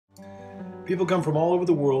People come from all over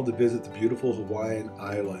the world to visit the beautiful Hawaiian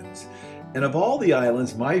Islands. And of all the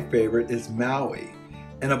islands, my favorite is Maui.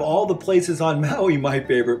 And of all the places on Maui, my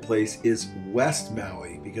favorite place is West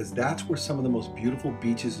Maui, because that's where some of the most beautiful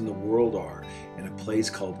beaches in the world are, in a place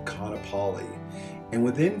called Kaanapali. And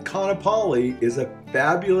within Kaanapali is a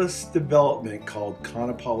fabulous development called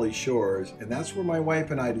Kaanapali Shores, and that's where my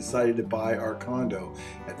wife and I decided to buy our condo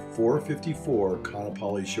at 454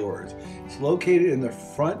 Kaanapali Shores. It's located in the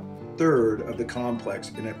front third of the complex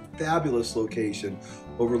in a fabulous location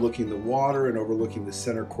overlooking the water and overlooking the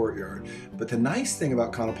center courtyard. But the nice thing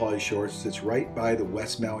about Kaanapali Shores is it's right by the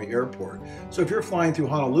West Maui Airport. So if you're flying through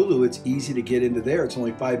Honolulu, it's easy to get into there. It's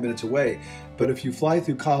only 5 minutes away. But if you fly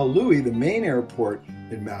through Kahului, the main airport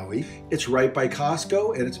in Maui, it's right by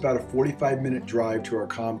Costco, and it's about a 45-minute drive to our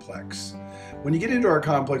complex. When you get into our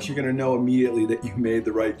complex, you're going to know immediately that you made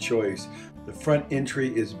the right choice. The front entry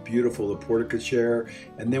is beautiful, the porte-cochere,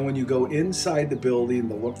 and then when you go inside the building,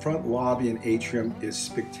 the front lobby and atrium is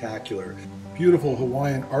spectacular. Beautiful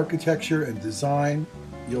Hawaiian architecture and design.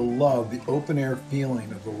 You'll love the open-air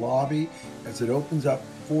feeling of the lobby as it opens up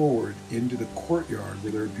forward into the courtyard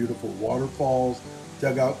where there are beautiful waterfalls,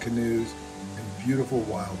 dugout canoes, and beautiful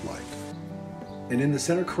wildlife. And in the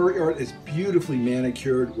center courtyard is beautifully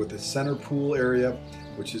manicured with a center pool area,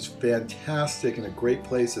 which is fantastic and a great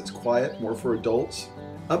place. It's quiet, more for adults.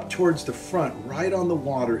 Up towards the front, right on the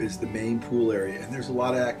water, is the main pool area, and there's a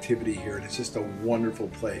lot of activity here, and it's just a wonderful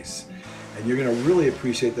place. And you're going to really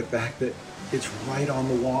appreciate the fact that it's right on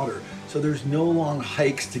the water. So there's no long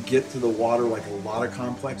hikes to get to the water like a lot of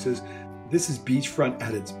complexes. This is beachfront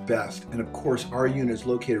at its best. And of course, our unit is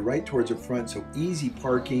located right towards the front, so easy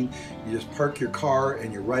parking. You just park your car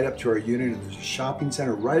and you're right up to our unit, and there's a shopping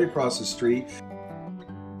center right across the street.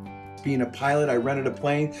 Being a pilot, I rented a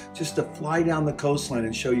plane just to fly down the coastline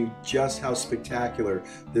and show you just how spectacular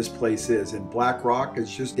this place is. And Black Rock is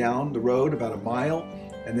just down the road about a mile.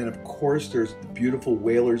 And then of course there's the beautiful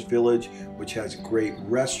Whalers Village, which has great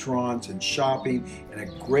restaurants and shopping and a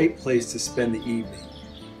great place to spend the evening.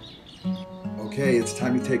 Okay, it's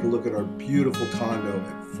time to take a look at our beautiful condo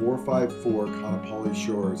at 454 Kaanapali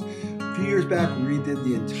Shores. A few years back, we redid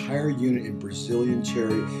the entire unit in Brazilian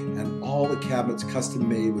cherry and all the cabinets custom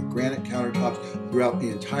made with granite countertops throughout the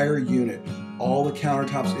entire unit. All the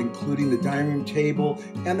countertops, including the dining room table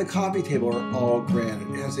and the coffee table, are all granite.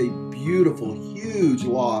 It has a beautiful, huge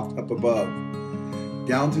loft up above.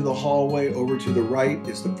 Down through the hallway over to the right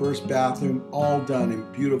is the first bathroom, all done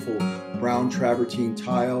in beautiful brown travertine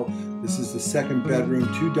tile. This is the second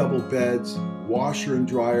bedroom, 2 double beds, washer and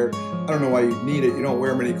dryer. I don't know why you need it. You don't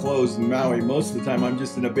wear many clothes in Maui. Most of the time I'm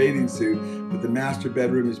just in a bathing suit, but the master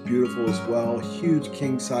bedroom is beautiful as well. Huge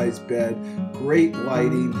king size bed, great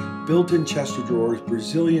lighting, built-in Chester drawers,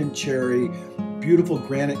 Brazilian cherry, beautiful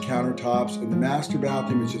granite countertops, and the master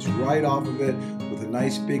bathroom is just right off of it with a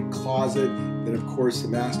nice big closet. Then of course the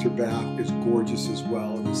master bath is gorgeous as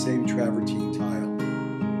well, in the same travertine tile.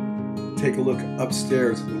 Take a look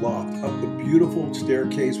upstairs at the loft, up the beautiful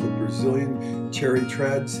staircase with Brazilian cherry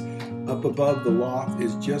treads. Up above the loft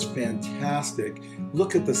is just fantastic.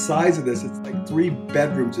 Look at the size of this. It's like 3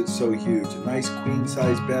 bedrooms. It's so huge. A nice queen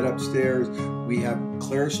size bed upstairs. We have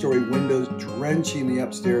clerestory windows drenching the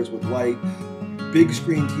upstairs with light. Big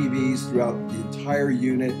screen TVs throughout the entire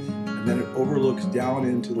unit, and then it overlooks down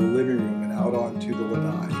into the living room and out onto the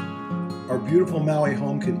lanai. Our beautiful Maui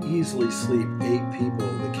home can easily sleep 8 people.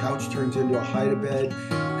 The couch turns into a hide-a-bed,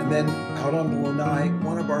 and then out on the lanai,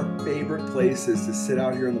 one of our favorite places to sit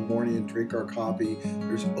out here in the morning and drink our coffee.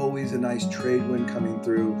 There's always a nice trade wind coming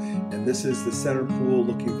through, and this is the center pool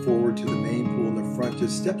looking forward to the main pool in the front,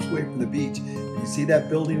 just steps away from the beach. You see that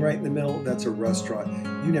building right in the middle? That's a restaurant.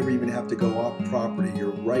 You never even have to go off property.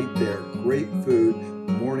 You're right there. Great food,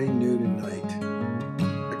 morning, noon, and night.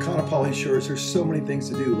 Kaanapali Shores, there's so many things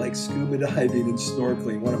to do, like scuba diving and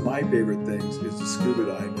snorkeling. One of my favorite things is to scuba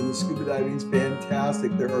dive, and the scuba diving is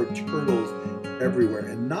fantastic. There are turtles everywhere,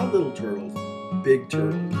 and not little turtles, big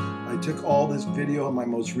turtles. I took all this video on my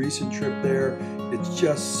most recent trip there. It's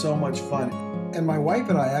just so much fun. And my wife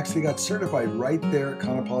and I actually got certified right there at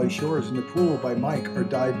Kaanapali Shores in the pool by Mike, our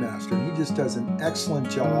dive master. And he just does an excellent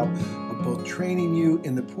job of both training you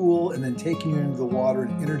in the pool and then taking you into the water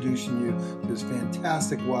and introducing you to this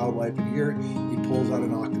fantastic wildlife. And here he pulls out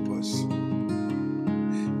an octopus.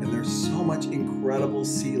 And there's so much incredible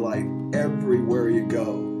sea life everywhere you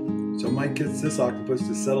go. So Mike gets this octopus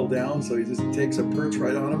to settle down, so he just takes a perch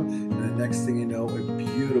right on him, and the next thing you know, a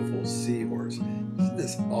beautiful seahorse. Isn't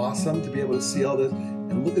this awesome to be able to see all this?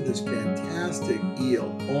 And look at this fantastic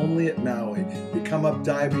eel, only at Maui. You come up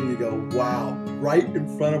diving and you go, wow, right in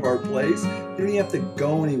front of our place. You don't even have to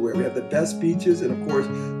go anywhere. We have the best beaches, and of course,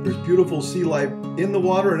 there's beautiful sea life in the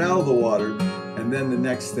water and out of the water. And then the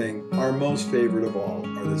next thing, our most favorite of all,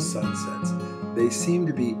 are the sunsets. They seem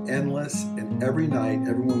to be endless, and every night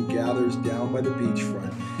everyone gathers down by the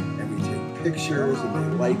beachfront and we take pictures and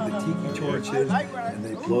they light the tiki torches and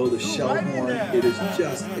they blow the shell horn. It is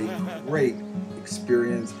just a great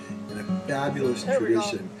experience and a fabulous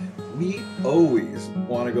tradition. We always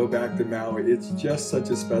want to go back to Maui. It's just such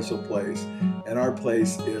a special place, and our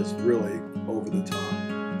place is really over the top.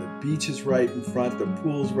 The beach is right in front, the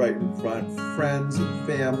pool's right in front, friends and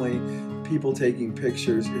family, people taking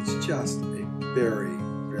pictures. It's just a very,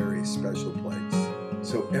 very special place.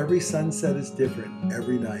 So every sunset is different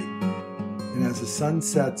every night. And as the sun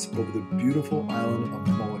sets over the beautiful island of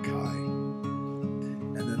Molokai,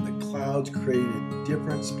 and then the clouds create a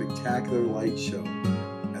different spectacular light show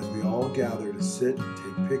as we all gather to sit,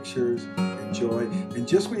 take pictures, enjoy. And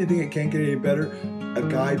just when you think it can't get any better, a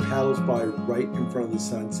guide paddles by right in front of the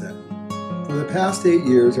sunset. For the past 8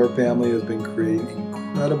 years, our family has been creating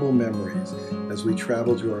incredible memories as we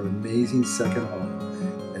travel to our amazing second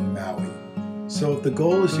home in Maui. So if the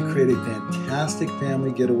goal is to create a fantastic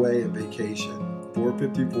family getaway and vacation,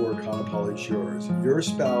 454 Kaanapali Shores, your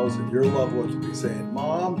spouse and your loved ones will be saying,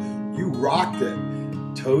 Mom, you rocked it.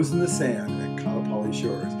 Toes in the sand at Kaanapali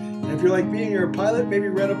Shores. And if you're like me and you're a pilot, maybe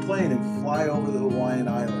rent a plane and fly over the Hawaiian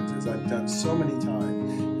Islands, as I've done so many times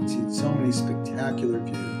and seen so many spectacular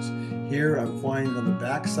views. Here I'm flying on the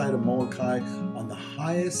backside of Molokai on the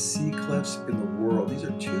highest sea cliffs in the world. These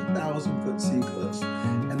are 2,000-foot sea cliffs,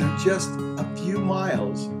 and they're just a few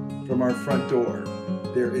miles from our front door.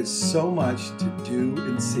 There is so much to do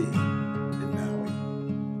and see in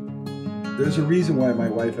Maui. There's a reason why my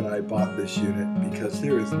wife and I bought this unit, because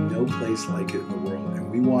there is no place like it in the world,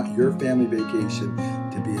 and we want your family vacation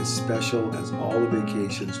to be as special as all the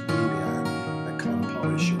vacations we've had at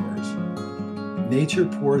Kaanapali Shores. Nature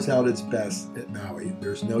pours out its best at Maui,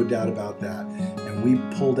 there's no doubt about that, and we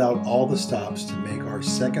pulled out all the stops to make our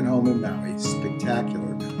second home in Maui spectacular